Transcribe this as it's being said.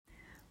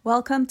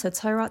Welcome to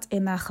Torah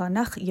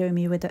Imechanach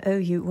Yomi with the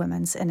OU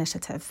Women's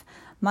Initiative.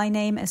 My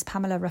name is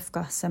Pamela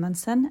Rivka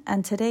Simonson,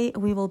 and today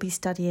we will be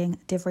studying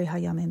Divrei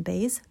HaYamim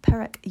Beis,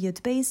 Perek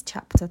Yud Beis,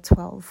 chapter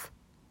 12.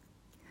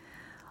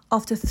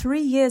 After 3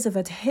 years of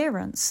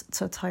adherence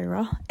to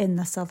Torah in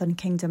the southern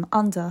kingdom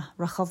under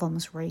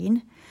Rehovam's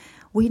reign,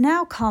 we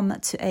now come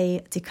to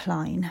a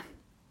decline.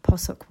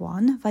 Pasuk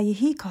 1,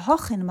 Vayihi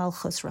kahochin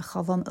malchus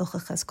Rehovam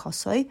uchaches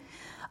kosoi,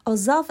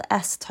 ozav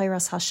es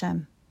Torahs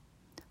Hashem.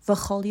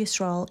 V'chol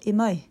Yisrael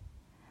imoi.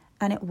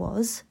 And it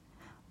was,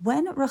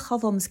 when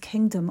Rehovam's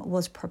kingdom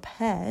was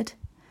prepared,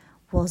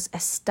 was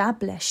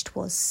established,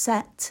 was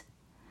set,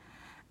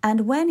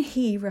 and when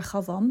he,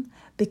 Rehovam,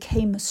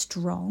 became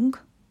strong,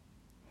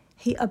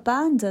 he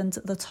abandoned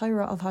the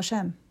Torah of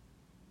Hashem.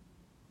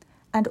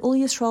 And all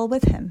Yisrael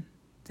with him,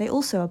 they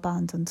also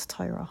abandoned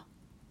Torah.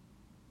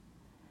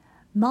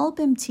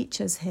 Malbim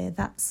teaches here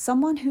that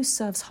someone who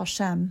serves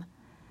Hashem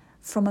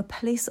from a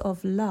place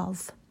of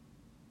love,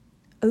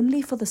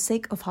 only for the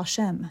sake of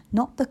Hashem,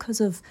 not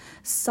because of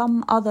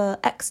some other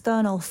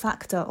external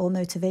factor or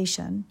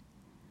motivation,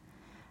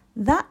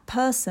 that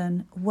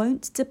person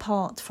won't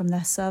depart from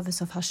their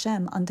service of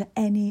Hashem under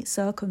any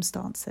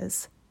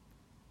circumstances.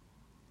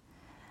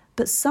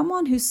 But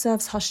someone who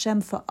serves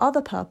Hashem for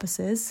other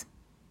purposes,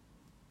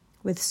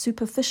 with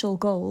superficial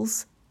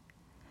goals,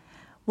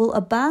 will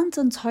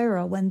abandon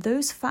Torah when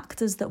those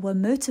factors that were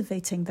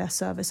motivating their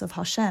service of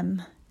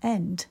Hashem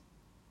end.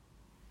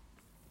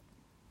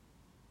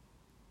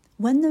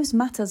 When those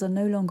matters are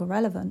no longer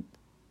relevant,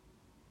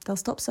 they'll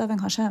stop serving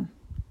Hashem.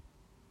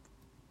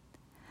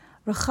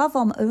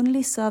 Rehovam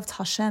only served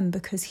Hashem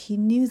because he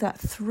knew that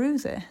through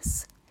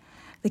this,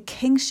 the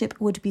kingship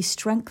would be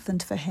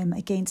strengthened for him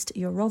against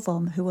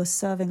Yerovam, who was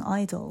serving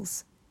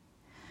idols.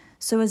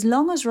 So as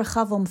long as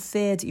Rehovam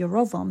feared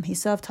Yerovam, he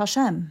served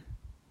Hashem.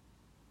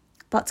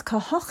 But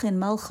kahochin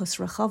malchus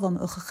Rehovam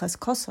uchaches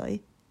kosoi,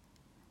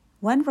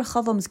 when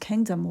Rehovam's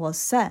kingdom was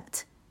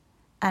set,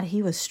 and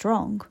he was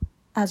strong,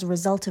 as a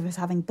result of his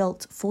having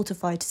built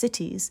fortified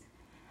cities,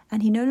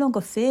 and he no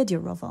longer feared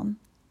Yerovam,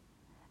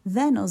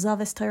 then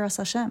ozav es Torahs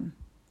Hashem.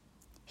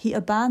 He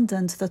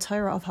abandoned the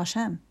Torah of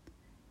Hashem.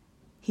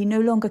 He no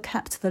longer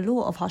kept the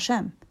law of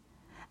Hashem.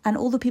 And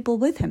all the people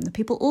with him, the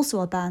people also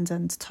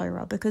abandoned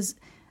Torah because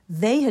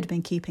they had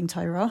been keeping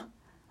Torah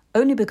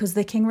only because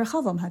the king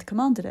Rehovam had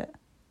commanded it.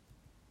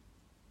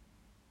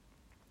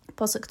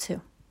 Pasuk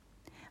 2.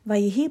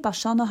 Vayihi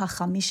bashana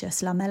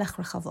hachamishes lamelech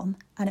Rehovam,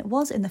 and it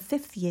was in the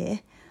 5th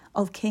year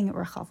of King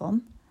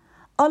Rehovam,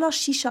 Ala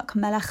Shishak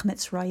melech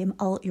Mitzrayim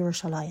al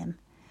Yerushalayim,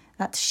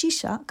 that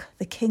Shishak,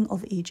 the king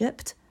of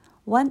Egypt,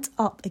 went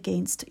up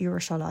against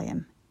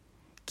Yerushalayim.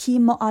 Ki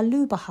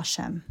mo'alu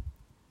b'Hashem.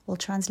 We'll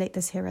translate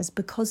this here as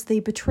because they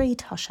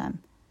betrayed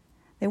Hashem.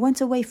 They went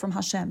away from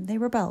Hashem, they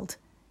rebelled.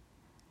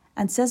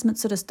 And says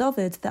Metzudas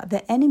David that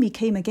their enemy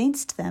came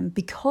against them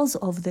because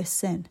of this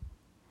sin.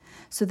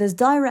 So there's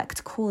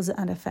direct cause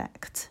and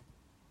effect.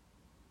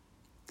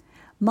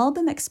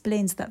 Malbim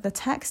explains that the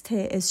text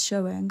here is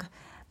showing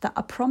that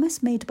a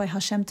promise made by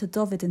Hashem to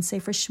David in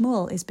Sefer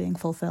Shmuel is being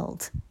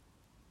fulfilled.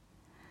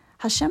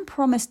 Hashem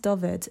promised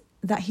David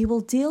that he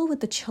will deal with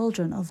the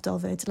children of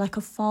David like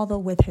a father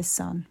with his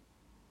son.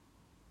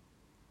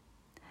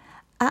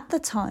 At the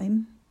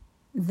time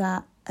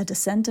that a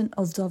descendant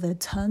of David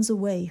turns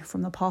away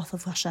from the path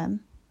of Hashem,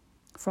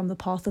 from the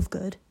path of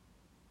good,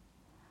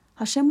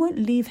 Hashem won't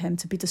leave him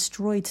to be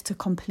destroyed to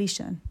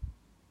completion.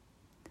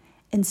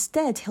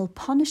 Instead, he'll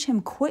punish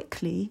him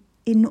quickly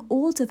in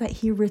order that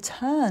he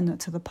return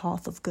to the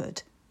path of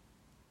good.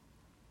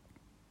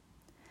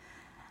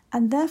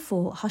 And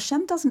therefore,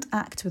 Hashem doesn't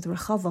act with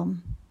Rehovam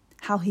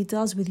how he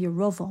does with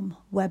Yerovam,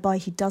 whereby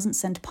he doesn't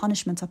send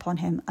punishment upon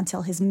him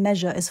until his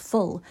measure is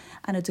full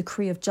and a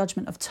decree of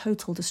judgment of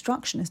total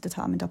destruction is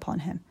determined upon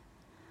him.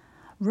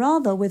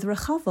 Rather, with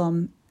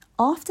Rehovam,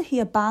 after he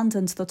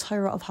abandoned the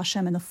Torah of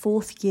Hashem in the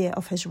 4th year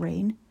of his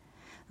reign,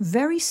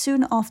 very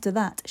soon after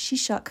that,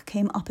 Shishak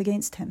came up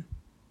against him.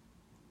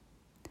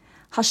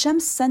 Hashem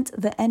sent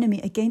the enemy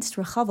against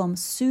Rehovam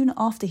soon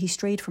after he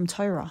strayed from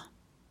Torah.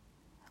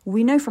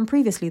 We know from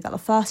previously that the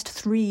first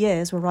 3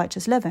 years were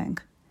righteous living.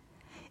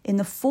 In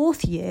the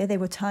 4th year, they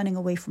were turning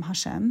away from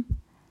Hashem,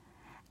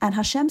 and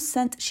Hashem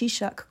sent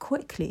Shishak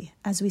quickly,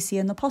 as we see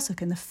in the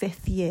Pasuk, in the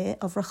 5th year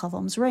of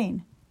Rehovam's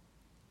reign.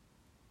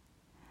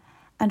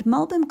 And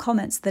Malbim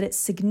comments that it's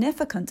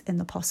significant in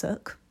the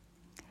Pasuk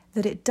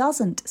that it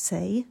doesn't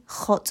say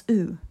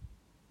chot'u,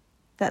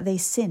 that they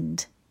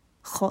sinned,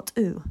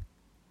 chot'u,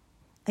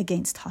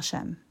 against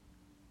Hashem.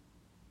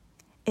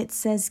 It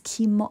says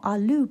ki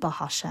mo'alu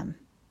b'Hashem,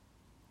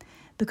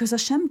 because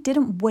Hashem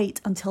didn't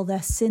wait until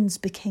their sins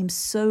became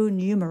so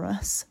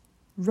numerous.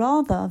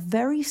 Rather,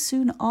 very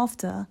soon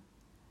after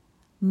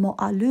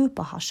mo'alu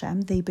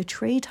b'Hashem, they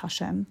betrayed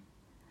Hashem,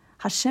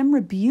 Hashem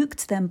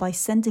rebuked them by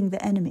sending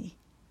the enemy.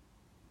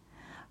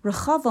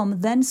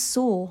 Rehovam then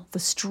saw the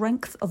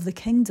strength of the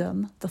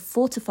kingdom, the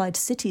fortified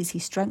cities he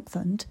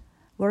strengthened,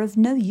 were of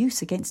no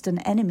use against an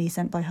enemy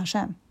sent by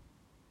Hashem.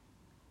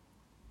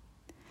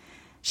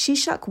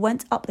 Shishak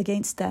went up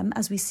against them,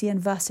 as we see in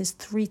verses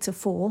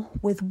 3-4,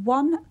 with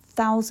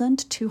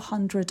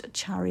 1,200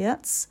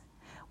 chariots,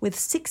 with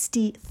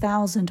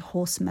 60,000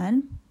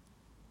 horsemen,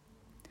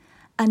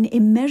 an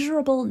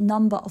immeasurable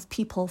number of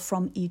people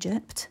from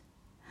Egypt,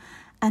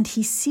 and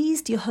he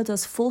seized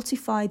Yehuda's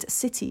fortified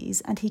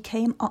cities, and he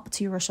came up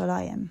to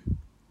Yerushalayim.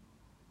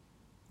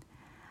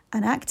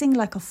 And acting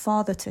like a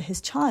father to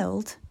his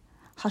child,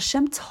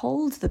 Hashem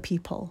told the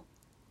people,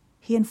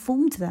 he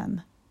informed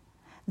them,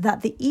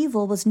 that the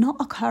evil was not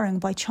occurring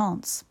by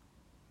chance,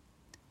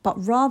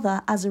 but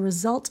rather as a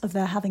result of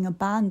their having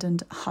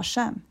abandoned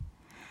Hashem,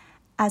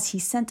 as he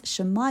sent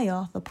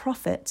Shemaiah the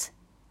prophet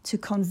to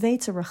convey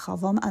to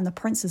Rechavam and the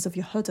princes of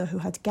Yehuda who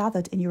had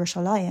gathered in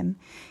Yerushalayim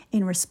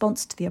in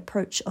response to the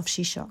approach of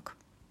Shishak.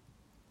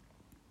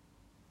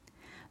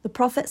 The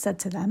prophet said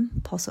to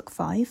them, Pasuk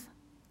 5,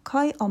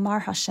 Kai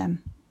Omar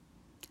Hashem,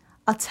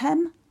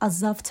 Atem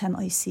azavtem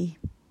oisi,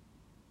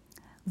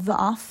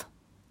 va'af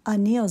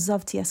ani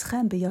ozavti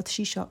eschem b'yad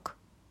Shishak.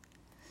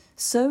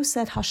 So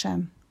said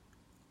Hashem,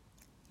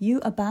 you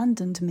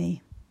abandoned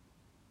me,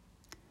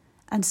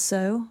 and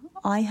so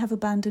I have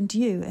abandoned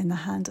you in the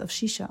hand of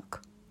Shishak.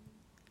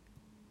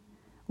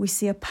 We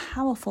see a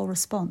powerful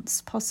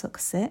response. Pasuk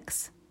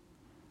 6,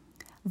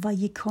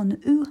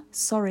 Vayikonu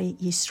sori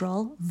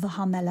Yisrael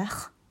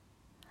v'hamelech,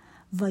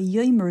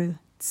 vayoimru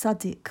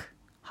tzadik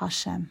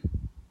Hashem.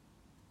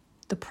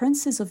 The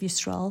princes of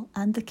Yisrael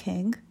and the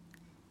king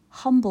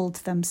humbled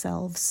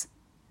themselves,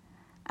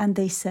 and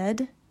they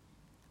said,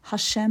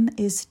 Hashem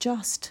is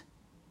just.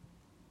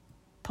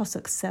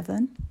 Pasuk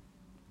 7,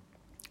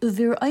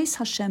 Uvir'ais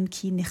Hashem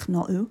ki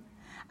nichna'u,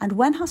 and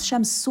when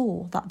Hashem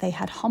saw that they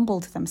had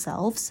humbled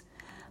themselves,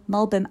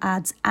 Malbim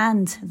adds,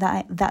 and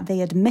that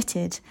they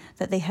admitted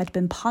that they had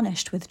been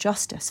punished with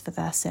justice for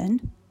their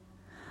sin.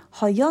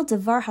 Haya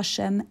devar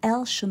Hashem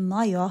el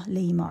Shemaiah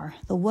leimar.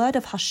 The word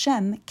of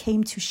Hashem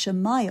came to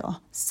Shemaiah,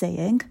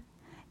 saying,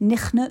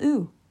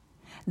 Nichna'u.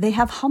 They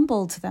have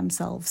humbled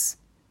themselves.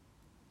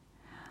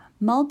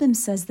 Malbim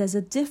says there's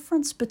a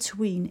difference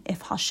between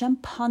if Hashem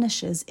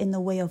punishes in the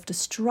way of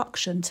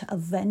destruction to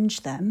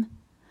avenge them,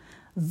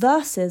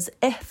 versus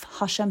if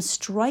Hashem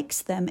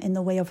strikes them in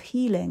the way of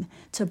healing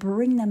to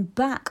bring them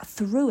back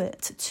through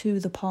it to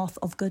the path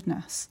of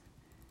goodness.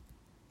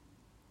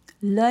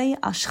 Lei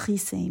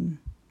ashchisim,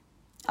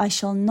 I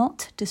shall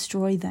not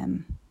destroy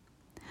them.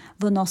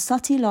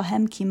 V'nosati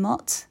lahem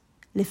kimot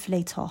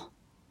lifleto,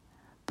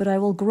 but I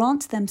will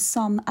grant them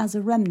some as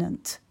a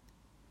remnant.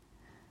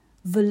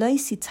 V'lei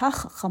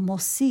sitach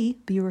chamosi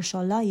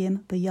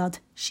b'Yerushalayim b'yad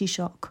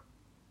Shishak.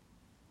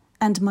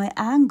 And my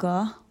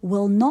anger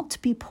will not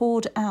be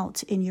poured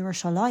out in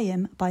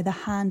Yerushalayim by the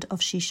hand of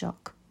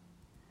Shishak.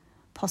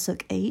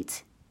 Pasuk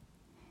 8,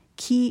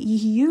 Ki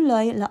yihiyu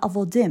lai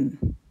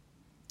la'avodim,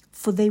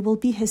 for they will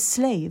be his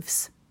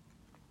slaves.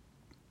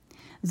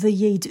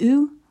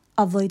 V'yedu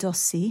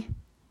avodosi,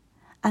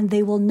 and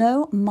they will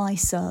know my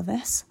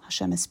service,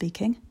 Hashem is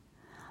speaking,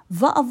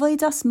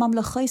 va'avodas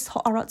mamlechos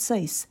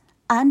ha'aratzos,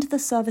 and the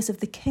service of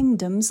the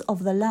kingdoms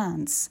of the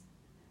lands.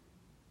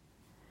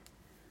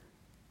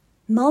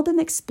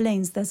 Malbim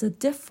explains there's a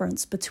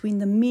difference between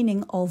the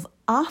meaning of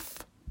af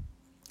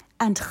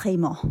and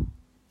chemo.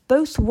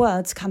 Both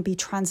words can be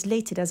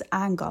translated as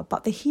anger,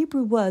 but the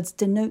Hebrew words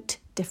denote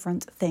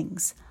different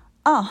things.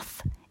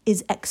 Af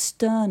is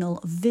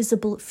external,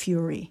 visible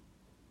fury.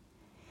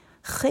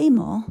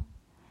 Chemo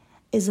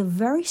is a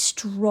very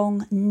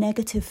strong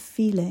negative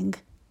feeling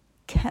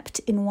kept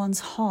in one's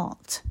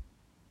heart.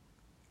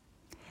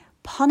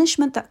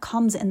 Punishment that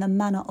comes in the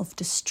manner of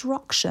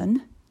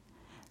destruction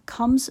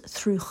comes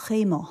through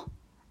chemo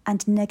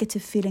and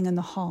negative feeling in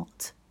the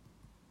heart.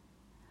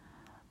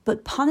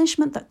 But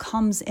punishment that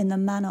comes in the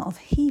manner of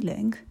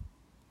healing,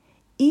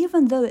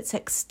 even though it's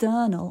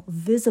external,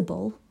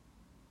 visible,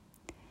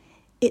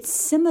 it's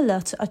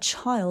similar to a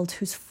child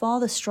whose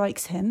father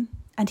strikes him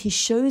and he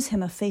shows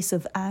him a face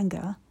of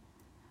anger,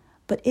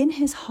 but in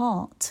his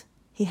heart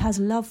he has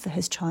love for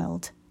his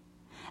child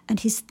and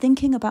he's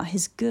thinking about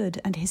his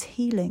good and his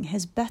healing,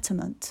 his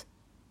betterment.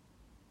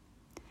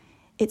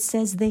 It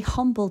says they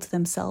humbled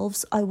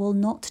themselves, I will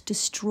not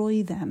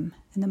destroy them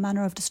in the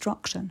manner of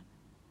destruction.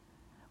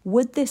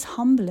 With this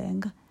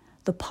humbling,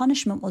 the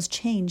punishment was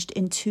changed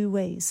in two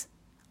ways.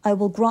 I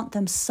will grant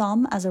them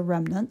some as a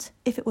remnant.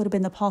 If it would have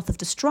been the path of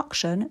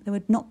destruction, there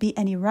would not be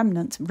any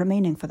remnant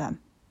remaining for them.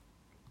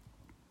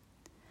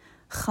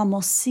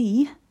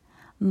 Chamosi,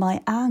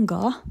 my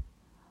anger,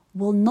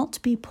 will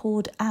not be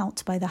poured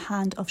out by the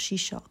hand of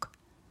Shishak.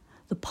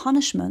 The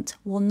punishment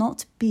will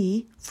not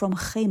be from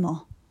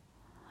chemo,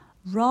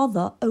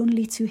 rather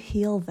only to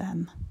heal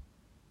them.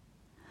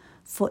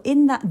 For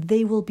in that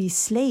they will be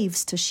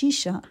slaves to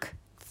Shishak,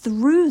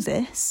 through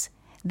this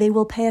they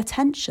will pay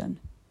attention,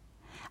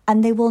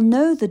 and they will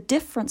know the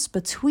difference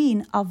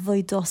between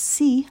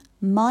avodosi,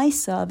 my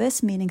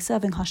service, meaning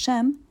serving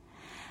Hashem,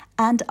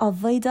 and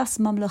avodas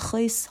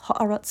mamlechos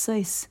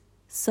ha'aratzos,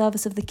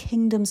 service of the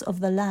kingdoms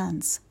of the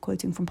lands,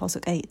 quoting from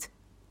Pasuk 8.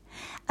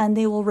 And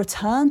they will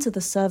return to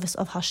the service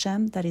of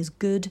Hashem that is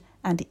good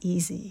and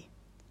easy.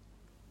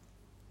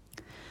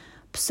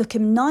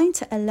 Psukim 9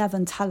 to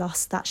 11 tell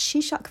us that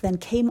Shishak then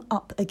came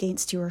up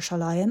against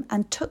Yerushalayim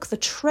and took the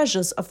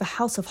treasures of the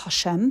house of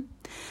Hashem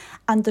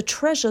and the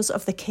treasures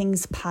of the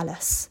king's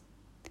palace.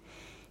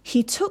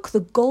 He took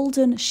the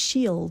golden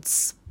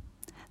shields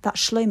that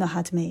Shlomo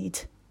had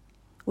made.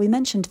 We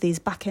mentioned these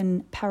back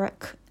in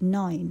Perek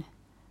 9,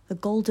 the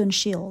golden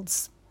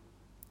shields.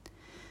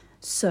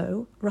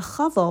 So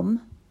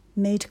Rechavam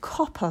made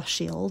copper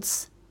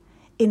shields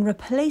in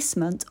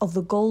replacement of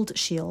the gold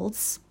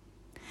shields,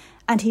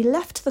 and he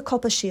left the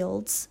copper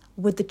shields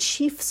with the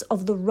chiefs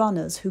of the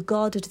runners who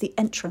guarded the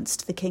entrance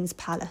to the king's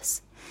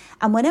palace.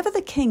 And whenever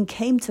the king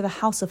came to the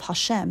house of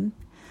Hashem,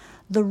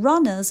 the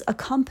runners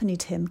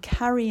accompanied him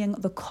carrying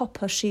the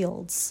copper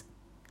shields,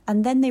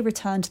 and then they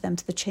returned them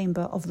to the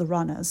chamber of the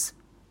runners.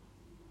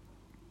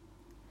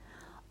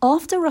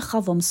 After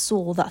Rechavam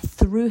saw that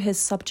through his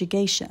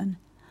subjugation,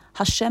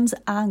 Hashem's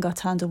anger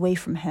turned away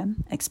from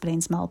him,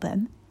 explains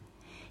Malbim,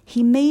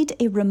 he made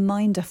a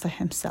reminder for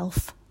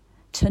himself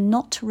to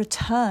not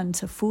return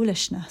to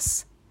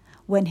foolishness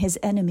when his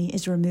enemy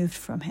is removed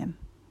from him.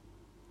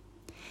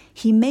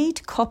 He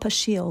made copper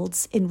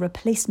shields in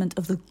replacement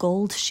of the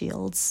gold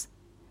shields,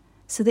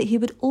 so that he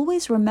would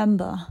always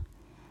remember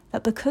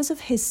that because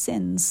of his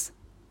sins,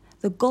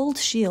 the gold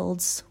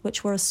shields,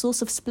 which were a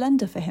source of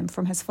splendor for him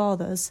from his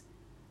fathers,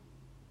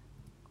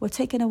 were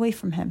taken away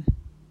from him.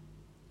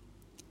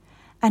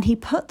 And he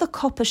put the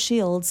copper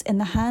shields in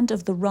the hand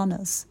of the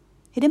runners.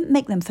 He didn't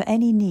make them for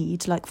any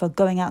need, like for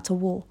going out to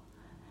war.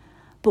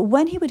 But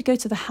when he would go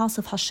to the house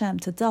of Hashem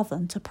to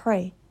daven, to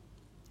pray,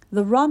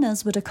 the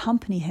runners would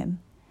accompany him,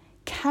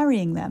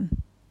 carrying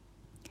them,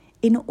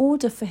 in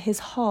order for his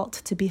heart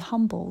to be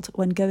humbled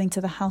when going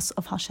to the house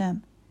of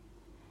Hashem.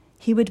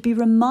 He would be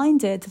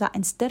reminded that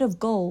instead of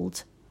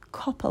gold,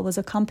 copper was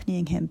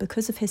accompanying him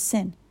because of his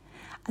sin,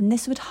 and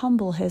this would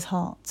humble his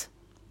heart.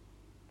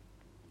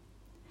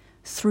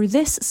 Through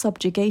this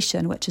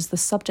subjugation, which is the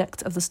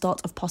subject of the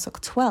start of Pasuk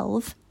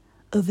 12,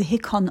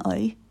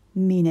 Uvihikonoi,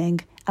 meaning,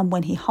 and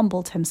when he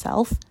humbled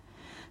himself,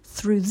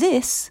 through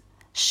this,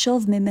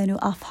 Shov mimenu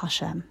af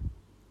Hashem.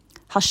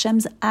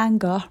 Hashem's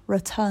anger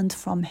returned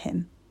from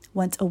him,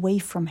 went away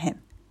from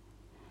him.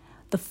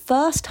 The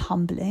first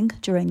humbling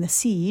during the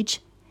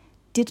siege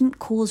didn't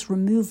cause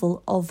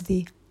removal of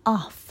the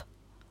af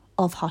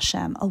of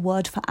Hashem, a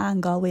word for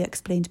anger we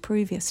explained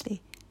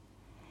previously.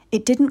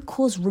 It didn't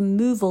cause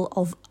removal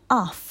of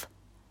af,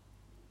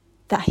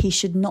 that he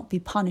should not be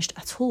punished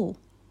at all.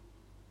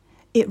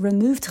 It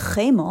removed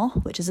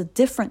chemo, which is a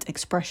different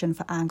expression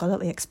for anger that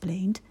we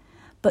explained,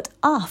 but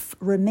af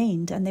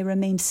remained, and they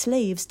remained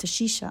slaves to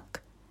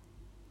Shishak.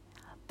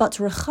 But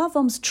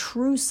Rechavam's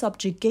true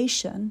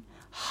subjugation,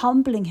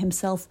 humbling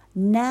himself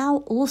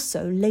now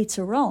also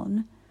later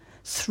on,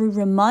 through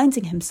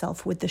reminding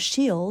himself with the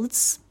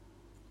shields,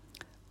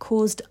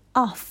 caused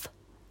af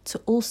to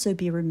also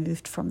be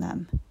removed from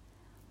them,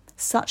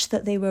 such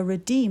that they were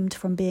redeemed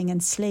from being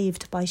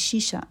enslaved by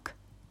Shishak.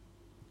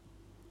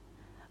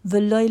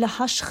 V'lo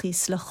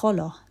lahashchis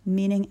lecholo,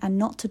 meaning and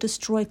not to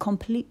destroy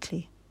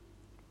completely.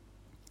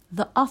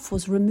 The af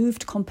was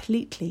removed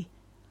completely,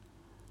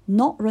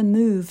 not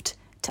removed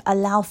to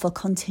allow for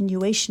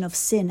continuation of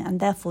sin and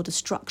therefore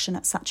destruction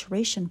at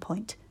saturation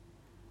point.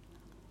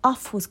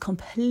 Af was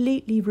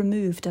completely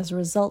removed as a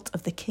result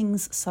of the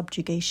king's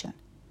subjugation.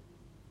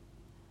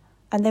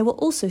 And they were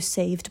also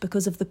saved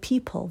because of the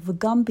people,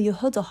 v'gam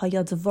b'Yehuda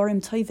haya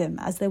devarim tovim,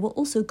 as there were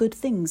also good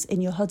things in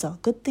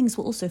Yehuda. Good things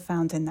were also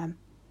found in them.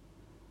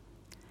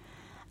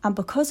 And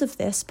because of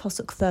this,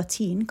 Pasuk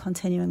 13,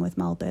 continuing with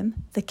Malbim,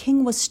 the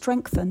king was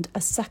strengthened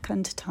a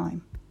second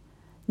time,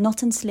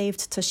 not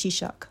enslaved to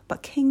Shishak,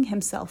 but king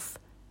himself.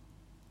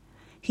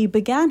 He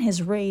began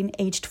his reign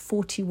aged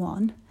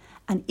 41,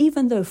 and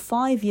even though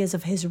 5 years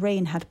of his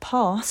reign had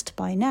passed,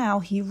 by now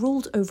he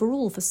ruled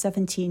overall for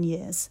 17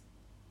 years.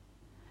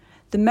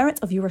 The merit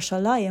of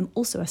Yerushalayim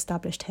also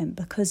established him,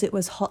 because it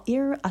was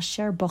Ha'ir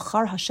Asher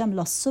Bachar Hashem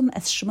Lasum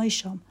Es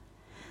Shmoisham,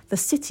 the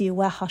city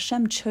where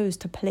Hashem chose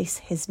to place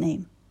his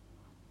name.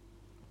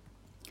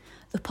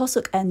 The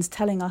Pasuk ends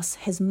telling us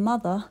his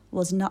mother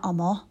was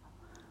Naamah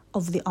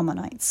of the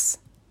Ammonites.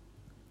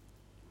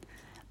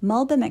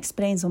 Malbim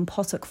explains on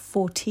Pasuk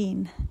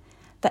 14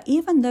 that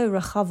even though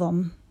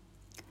Rechavam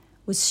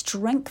was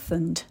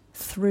strengthened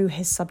through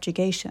his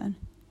subjugation,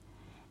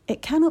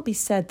 it cannot be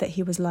said that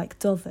he was like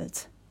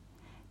David,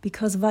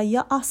 because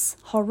Vaya'as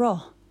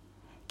hara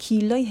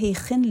ki lo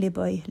heichin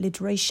liboy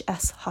lidreish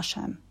es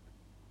Hashem.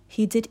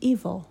 He did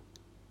evil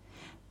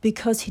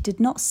because he did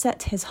not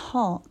set his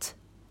heart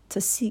to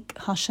seek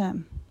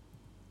Hashem.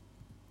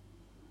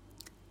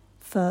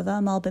 Further,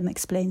 Malbim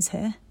explains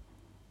here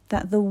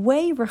that the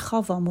way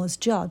Rechavam was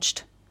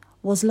judged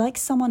was like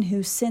someone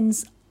who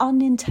sins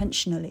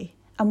unintentionally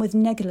and with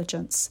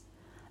negligence,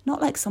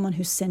 not like someone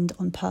who sinned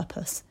on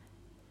purpose,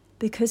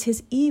 because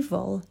his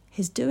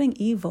doing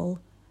evil,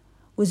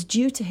 was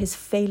due to his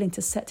failing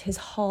to set his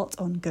heart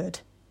on good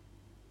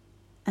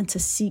and to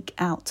seek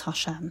out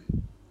Hashem.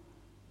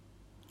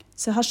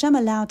 So Hashem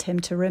allowed him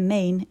to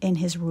remain in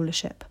his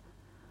rulership,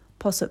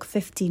 Pasuk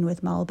 15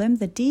 with Malbim,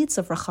 the deeds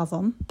of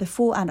Rechavam,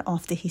 before and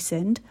after he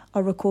sinned,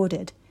 are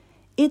recorded.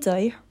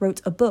 Idai wrote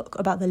a book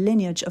about the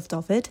lineage of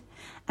David,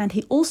 and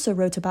he also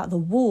wrote about the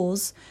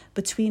wars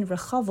between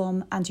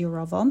Rechavam and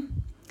Yeravam,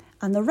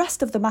 and the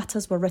rest of the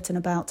matters were written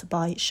about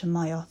by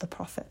Shemaiah the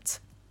prophet.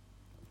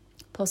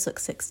 Pasuk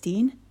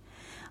 16,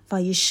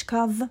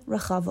 Vayishkav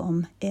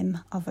Rechavam im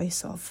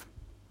Avosov.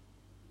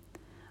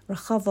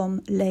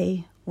 Rechavam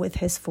lay with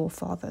his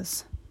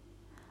forefathers.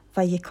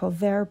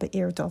 Vayikover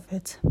be'ir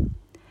David,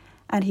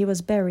 and he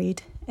was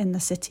buried in the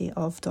city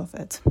of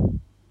David.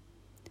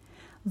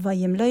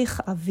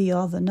 Vayimloich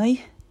Aviyah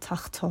v'noi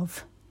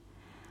tachtov,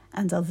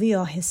 and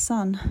Aviyah his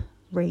son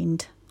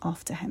reigned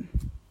after him.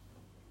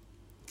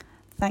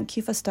 Thank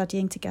you for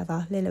studying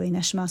together. Liloi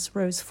Neshmas,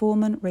 Rose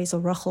Foreman, Rachel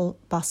Rachel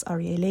Bas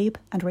Aryeh Leib,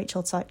 and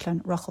Rachel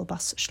Zeitlin Rachel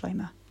Bas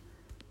Shlomo.